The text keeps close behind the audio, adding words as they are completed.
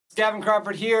Gavin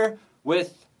Crawford here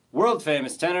with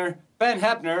world-famous tenor Ben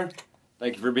Heppner.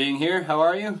 Thank you for being here. How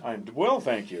are you? I'm well,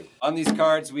 thank you. On these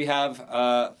cards we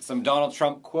have some Donald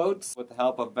Trump quotes with the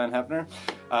help of Ben Heppner.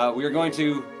 We are going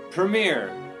to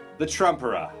premiere the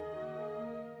Trumpera.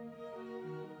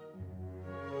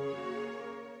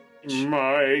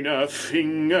 Meine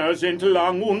Finger sind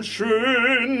lang und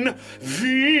schön,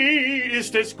 wie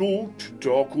ist es gut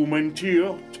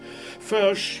dokumentiert?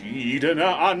 Verschiedene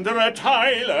andere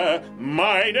Teile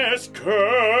meines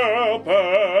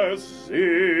Körpers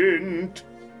sind.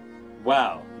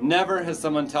 Wow, never has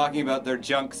someone talking about their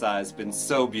junk size been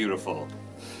so beautiful.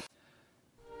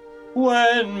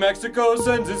 When Mexico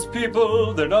sends its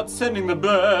people, they're not sending the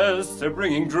best. They're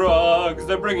bringing drugs,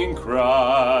 they're bringing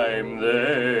crime,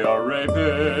 they are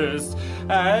rapists.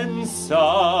 And some,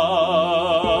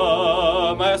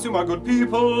 I assume, are good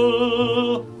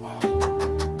people.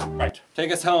 Right.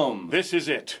 Take us home. This is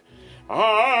it.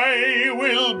 I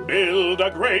will build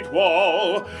a great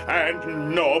wall,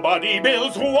 and nobody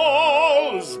builds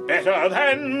walls better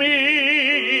than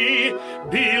me.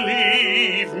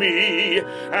 Believe me,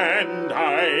 and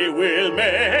I will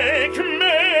make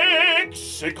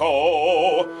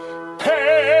Mexico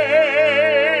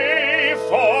pay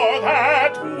for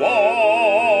that wall.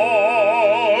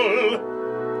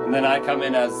 And then I come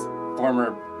in as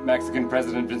former Mexican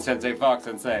President Vicente Fox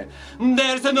and say,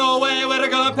 there's no way we're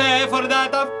gonna pay for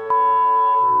that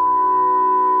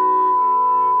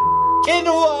in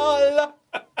wall.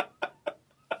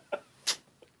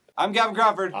 I'm Gavin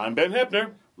Crawford. I'm Ben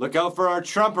Heppner. Look out for our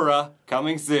Trumpera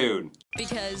coming soon.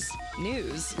 Because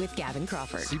News with Gavin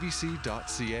Crawford.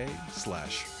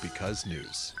 CBC.ca/Because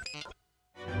News.